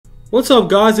What's up,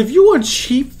 guys? If you want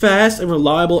cheap, fast, and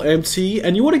reliable MT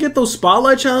and you want to get those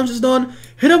spotlight challenges done,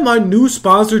 hit up my new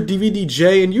sponsor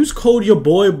DVDJ and use code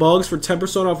YOURBOYBUGS for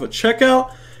 10% off at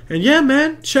checkout. And yeah,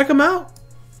 man, check them out.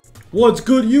 What's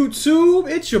good,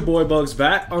 YouTube? It's your boy Bugs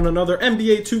back on another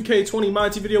NBA 2K20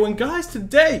 Monty video. And guys,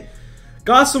 today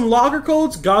got some locker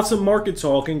codes, got some market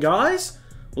talk. And guys,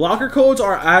 locker codes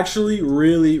are actually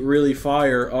really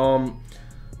fire.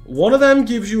 One of them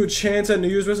gives you a chance at New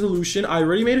Year's resolution. I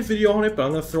already made a video on it, but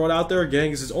I'm going to throw it out there again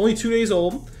because it's only 2 days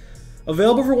old.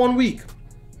 Available for 1 week.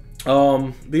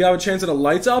 They have a chance at a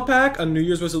lights out pack, a New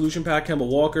Year's resolution pack, Kemba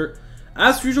Walker.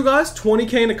 As usual, guys,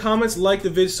 20K in the comments. Like the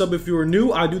vid, sub if you are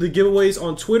new. I do the giveaways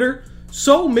on Twitter,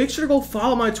 so make sure to go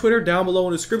follow my Twitter down below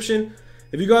in the description.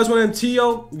 If you guys want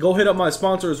MTO, go hit up my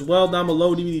sponsor as well down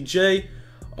below, DVDJ.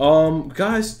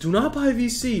 Guys, do not buy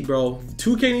VC, bro.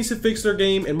 2K needs to fix their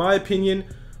game, in my opinion.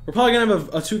 We're probably going to have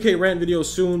a 2K rant video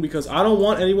soon because I don't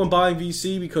want anyone buying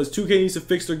VC because 2K needs to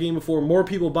fix their game before more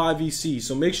people buy VC.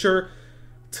 So make sure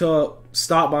to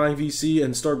stop buying VC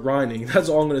and start grinding. That's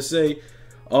all I'm going to say.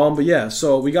 But yeah,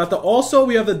 so we got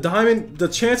we have the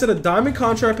chance at a diamond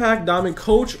contract pack, diamond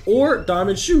coach, or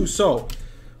diamond shoe. So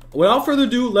without further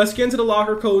ado, let's get into the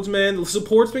locker codes, man. The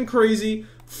support's been crazy.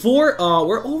 We're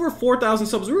over 4,000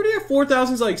 subs. We're already at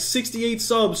 4,068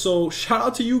 subs. So shout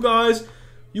out to you guys.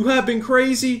 You have been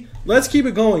crazy. Let's keep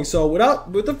it going. So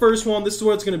with the first one, this is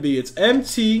what it's gonna be. It's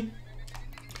MT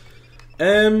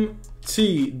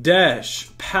dash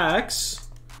packs.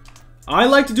 I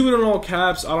like to do it in all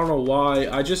caps. I don't know why.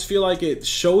 I just feel like it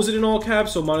shows it in all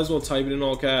caps, so might as well type it in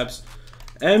all caps.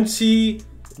 MT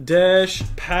dash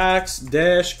packs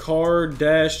dash card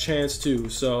dash chance 2.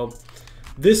 So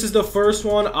this is the first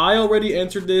one. I already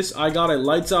entered this. I got a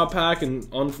lights out pack and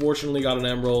unfortunately got an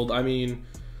emerald. I mean,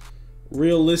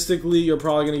 realistically, you're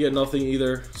probably gonna get nothing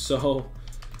either. So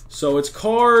it's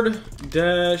card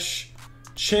dash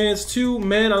chance 2.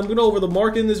 Man, I'm gonna over the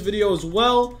market in this video as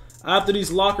well after these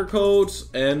locker codes,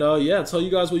 and yeah, tell you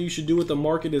guys what you should do with the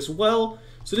market as well.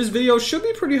 So this video should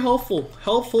be pretty helpful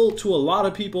to a lot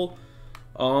of people.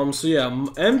 So yeah,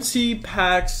 MT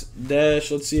packs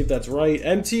dash, let's see if that's right,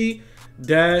 MT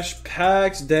dash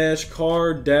packs dash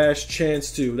card dash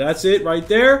chance 2. That's it right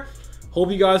there. Hope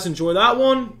you guys enjoy that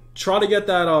one. Try to get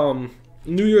that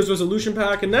New Year's resolution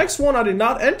pack. And next one I did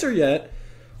not enter yet.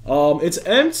 It's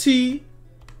MT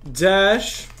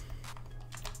dash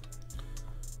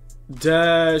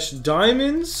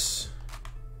diamonds.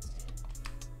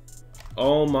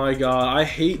 Oh my god, I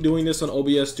hate doing this on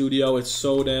OBS Studio. It's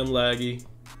so damn laggy.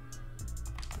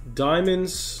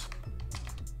 Diamonds.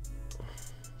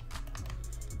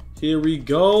 Here we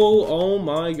go. Oh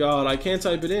my god, I can't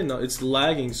type it in. It's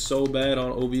lagging so bad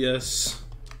on OBS.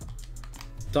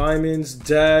 Diamonds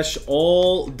dash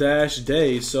all dash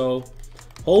day. So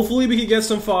hopefully we can get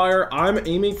some fire. I'm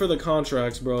aiming for the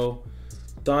contracts, bro.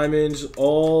 Diamonds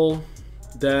all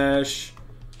dash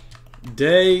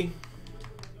day.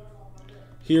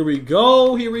 Here we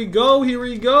go. Here we go. Here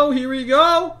we go. Here we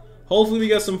go. Hopefully we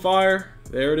get some fire.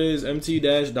 There it is. MT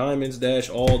dash diamonds dash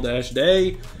all dash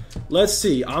day. Let's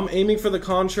see. I'm aiming for the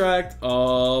contract.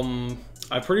 I'm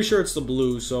pretty sure it's the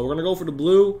blue. So we're gonna go for the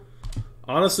blue.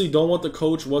 Honestly, don't want the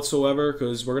coach whatsoever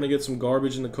because we're going to get some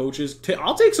garbage in the coaches.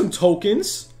 I'll take some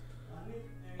tokens.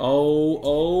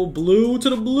 Oh, blue to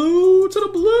the blue to the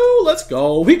blue. Let's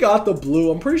go. We got the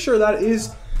blue. I'm pretty sure that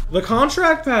is the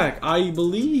contract pack, I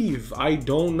believe. I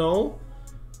don't know.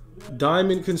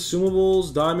 Diamond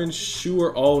consumables, diamond shoe.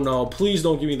 Or, oh, no. Please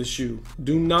don't give me the shoe.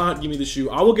 Do not give me the shoe.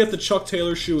 I will get the Chuck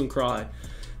Taylor shoe and cry. And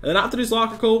then after this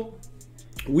locker code,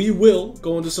 we will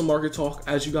go into some market talk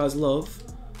as you guys love.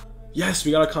 Yes,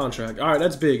 we got a contract. All right,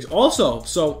 that's big. Also,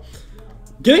 so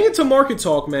getting into market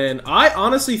talk, man, I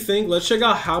honestly think let's check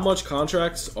out how much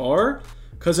contracts are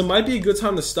because it might be a good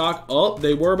time to stock up.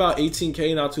 They were about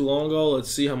 18K not too long ago.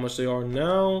 Let's see how much they are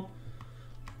now.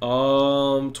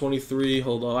 23.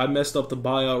 Hold on. I messed up the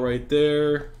buyout right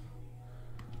there.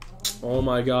 Oh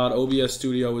my god, OBS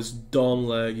Studio is dumb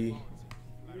laggy.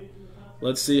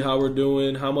 Let's see how we're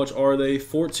doing. How much are they?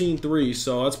 14.3.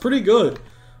 So that's pretty good.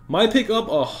 Might pick up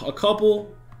a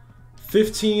couple.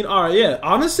 15. Alright, yeah.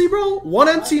 Honestly, bro, one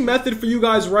MT method for you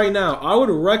guys right now. I would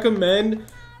recommend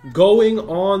going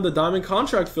on the diamond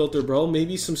contract filter, bro.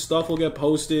 Maybe some stuff will get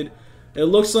posted. It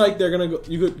looks like they're gonna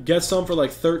you could get some for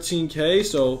like 13K.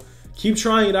 So keep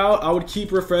trying it out. I would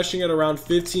keep refreshing it around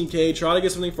 15K. Try to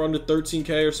get something for under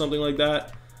 13K or something like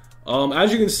that.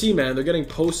 As you can see, man, they're getting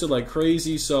posted like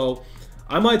crazy. So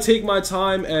I might take my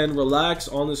time and relax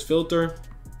on this filter.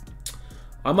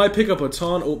 I might pick up a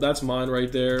ton. Oh, that's mine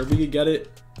right there. We could get it.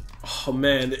 Oh,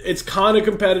 man. It's kind of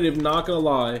competitive, not going to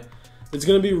lie. It's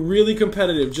going to be really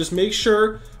competitive. Just make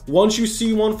sure once you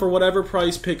see one for whatever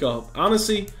price, pick up.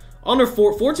 Honestly, under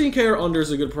 14K or under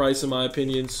is a good price in my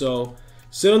opinion. So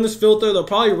sit on this filter. They'll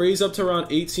probably raise up to around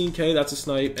 18K. That's a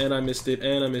snipe. And I missed it.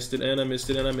 And I missed it. And I missed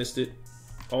it. And I missed it.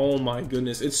 Oh my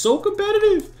goodness. It's so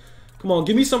competitive. Come on.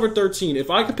 Give me some for 13. If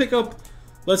I could pick up,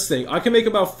 let's think. I can make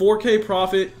about 4K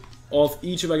profit off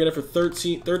each if I get it for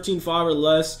 13.5 or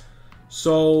less.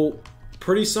 So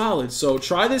pretty solid. So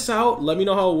try this out. Let me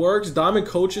know how it works. Diamond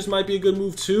coaches might be a good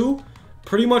move too.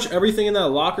 Pretty much everything in that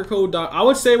locker code. I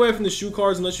would stay away from the shoe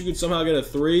cards unless you could somehow get a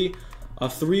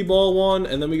 3-ball one.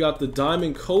 And then we got the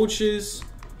diamond coaches.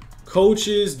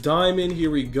 Coaches, diamond,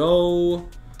 here we go.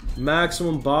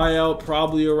 Maximum buyout,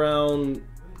 probably around,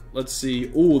 let's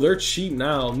see. Ooh, they're cheap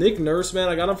now. Nick Nurse, man,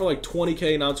 I got them for like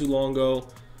 20K not too long ago.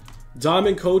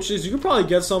 Diamond coaches, you could probably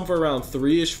get some for around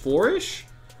 3-ish, 4-ish.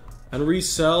 And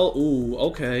resell, ooh,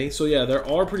 okay. So yeah, they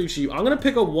are pretty cheap. I'm going to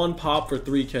pick up one pop for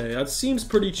 3K. That seems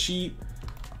pretty cheap.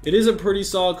 It is a pretty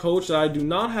solid coach that I do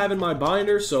not have in my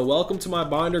binder. So welcome to my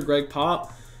binder, Greg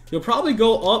Pop. You'll probably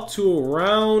go up to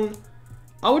around,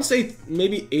 I would say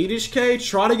maybe 8-ish K.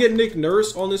 Try to get Nick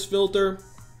Nurse on this filter.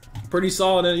 Pretty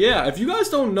solid. And yeah, if you guys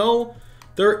don't know,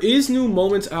 there is new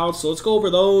moments out. So let's go over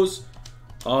those.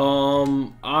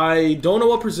 I don't know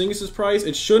what Porzingis' price.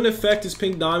 It shouldn't affect his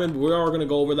pink diamond, but we are going to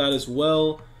go over that as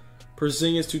well.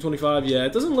 Porzingis 225. Yeah,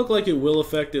 it doesn't look like it will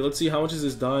affect it. Let's see, how much is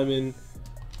his diamond?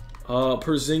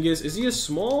 Porzingis, is he a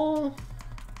small?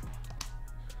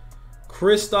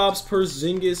 Kristaps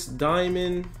Porzingis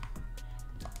diamond.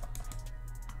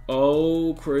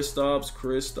 Oh,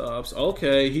 Kristaps.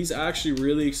 Okay, he's actually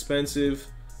really expensive.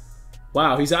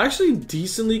 Wow, he's actually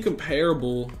decently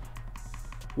comparable,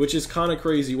 which is kind of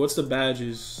crazy. What's the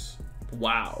badges?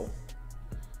 Wow.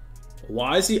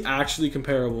 Why is he actually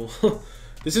comparable?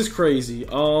 This is crazy.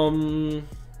 Wow.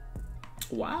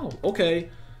 Okay.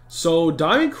 So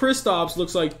Diamond Kristaps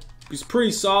looks like he's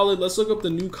pretty solid. Let's look up the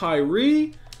new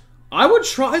Kyrie. I would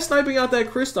try sniping out that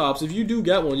Kristaps. If you do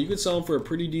get one, you could sell him for a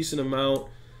pretty decent amount.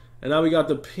 And now we got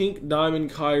the pink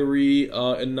Diamond Kyrie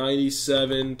at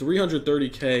 97,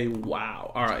 330K.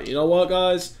 Wow. All right. You know what,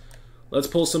 guys? Let's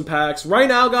pull some packs. Right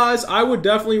now, guys, I would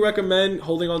definitely recommend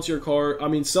holding onto your card. I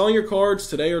mean, selling your cards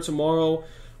today or tomorrow.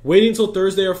 Waiting until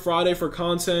Thursday or Friday for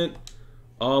content.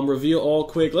 Reveal all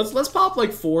quick. Let's pop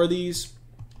like 4 of these.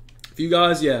 If you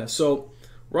guys, yeah. So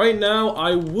right now,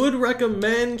 I would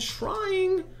recommend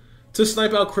trying to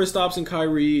snipe out Kristaps and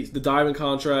Kyrie, the diamond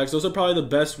contracts. Those are probably the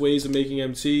best ways of making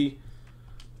MT.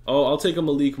 Oh, I'll take a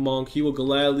Malik Monk. He will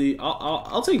gladly.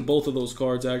 I'll take both of those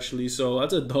cards actually. So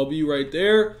that's a W right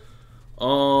there. I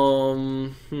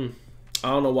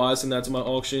don't know why I sent that to my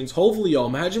auctions. Hopefully, yo,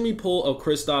 imagine me pull a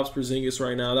Kristaps Porzingis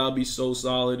right now. That would be so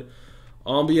solid.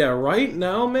 But yeah, right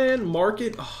now, man,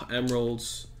 market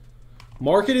emeralds.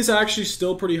 Market is actually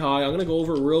still pretty high. I'm gonna go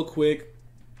over it real quick.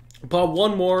 Pop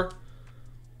one more.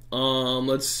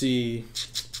 Let's see.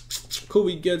 Could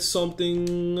we get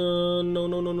something?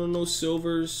 No.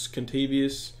 Silvers,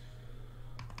 Contavious.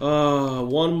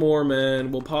 One more,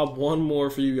 man. We'll pop one more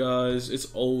for you guys. It's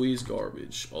always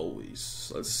garbage.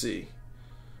 Always. Let's see.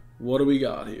 What do we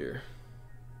got here?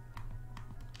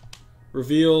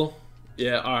 Reveal.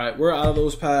 Yeah, alright. We're out of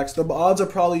those packs. The odds are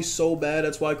probably so bad.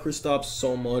 That's why Kristaps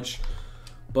so much.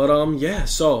 But, yeah.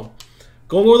 So,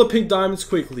 going over the pink diamonds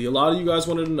quickly. A lot of you guys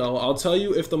wanted to know. I'll tell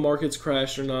you if the market's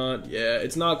crashed or not. Yeah,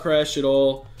 it's not crashed at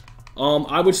all.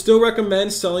 I would still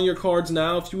recommend selling your cards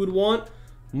now if you would want.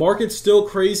 Market's still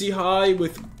crazy high.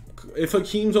 If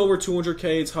Hakeem's over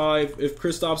 200K, it's high. If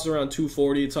Kristaps is around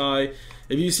 240, it's high.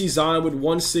 If you see Zion with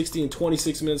 160 and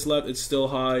 26 minutes left, it's still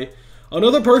high.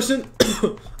 Another person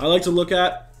I like to look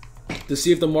at to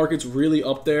see if the market's really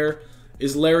up there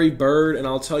is Larry Bird, and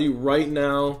I'll tell you right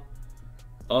now,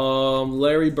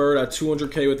 Larry Bird at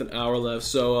 200K with an hour left.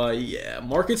 So yeah,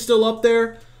 market's still up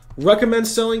there. Recommend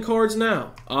selling cards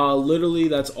now. Literally,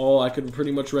 that's all I could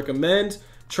pretty much recommend.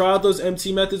 Try out those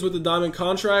MT methods with the diamond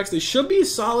contracts. They should be a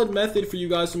solid method for you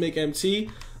guys to make MT.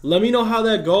 Let me know how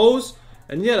that goes.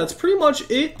 And yeah, that's pretty much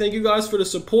it. Thank you guys for the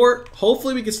support.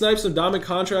 Hopefully we can snipe some diamond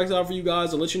contracts out for you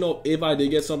guys. I'll let you know if I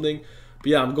did get something. But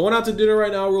yeah, I'm going out to dinner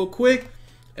right now real quick.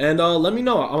 And let me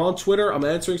know. I'm on Twitter. I'm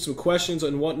answering some questions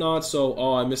and whatnot. So,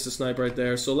 oh, I missed a snipe right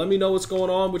there. So let me know what's going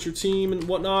on with your team and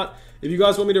whatnot. If you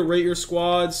guys want me to rate your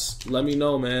squads, let me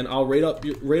know, man. I'll rate up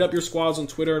your squads on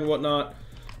Twitter and whatnot.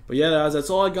 But yeah, guys, that's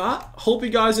all I got. Hope you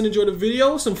guys enjoyed the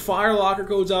video. Some fire locker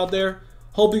codes out there.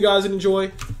 Hope you guys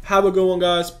enjoy. Have a good one,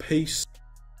 guys. Peace.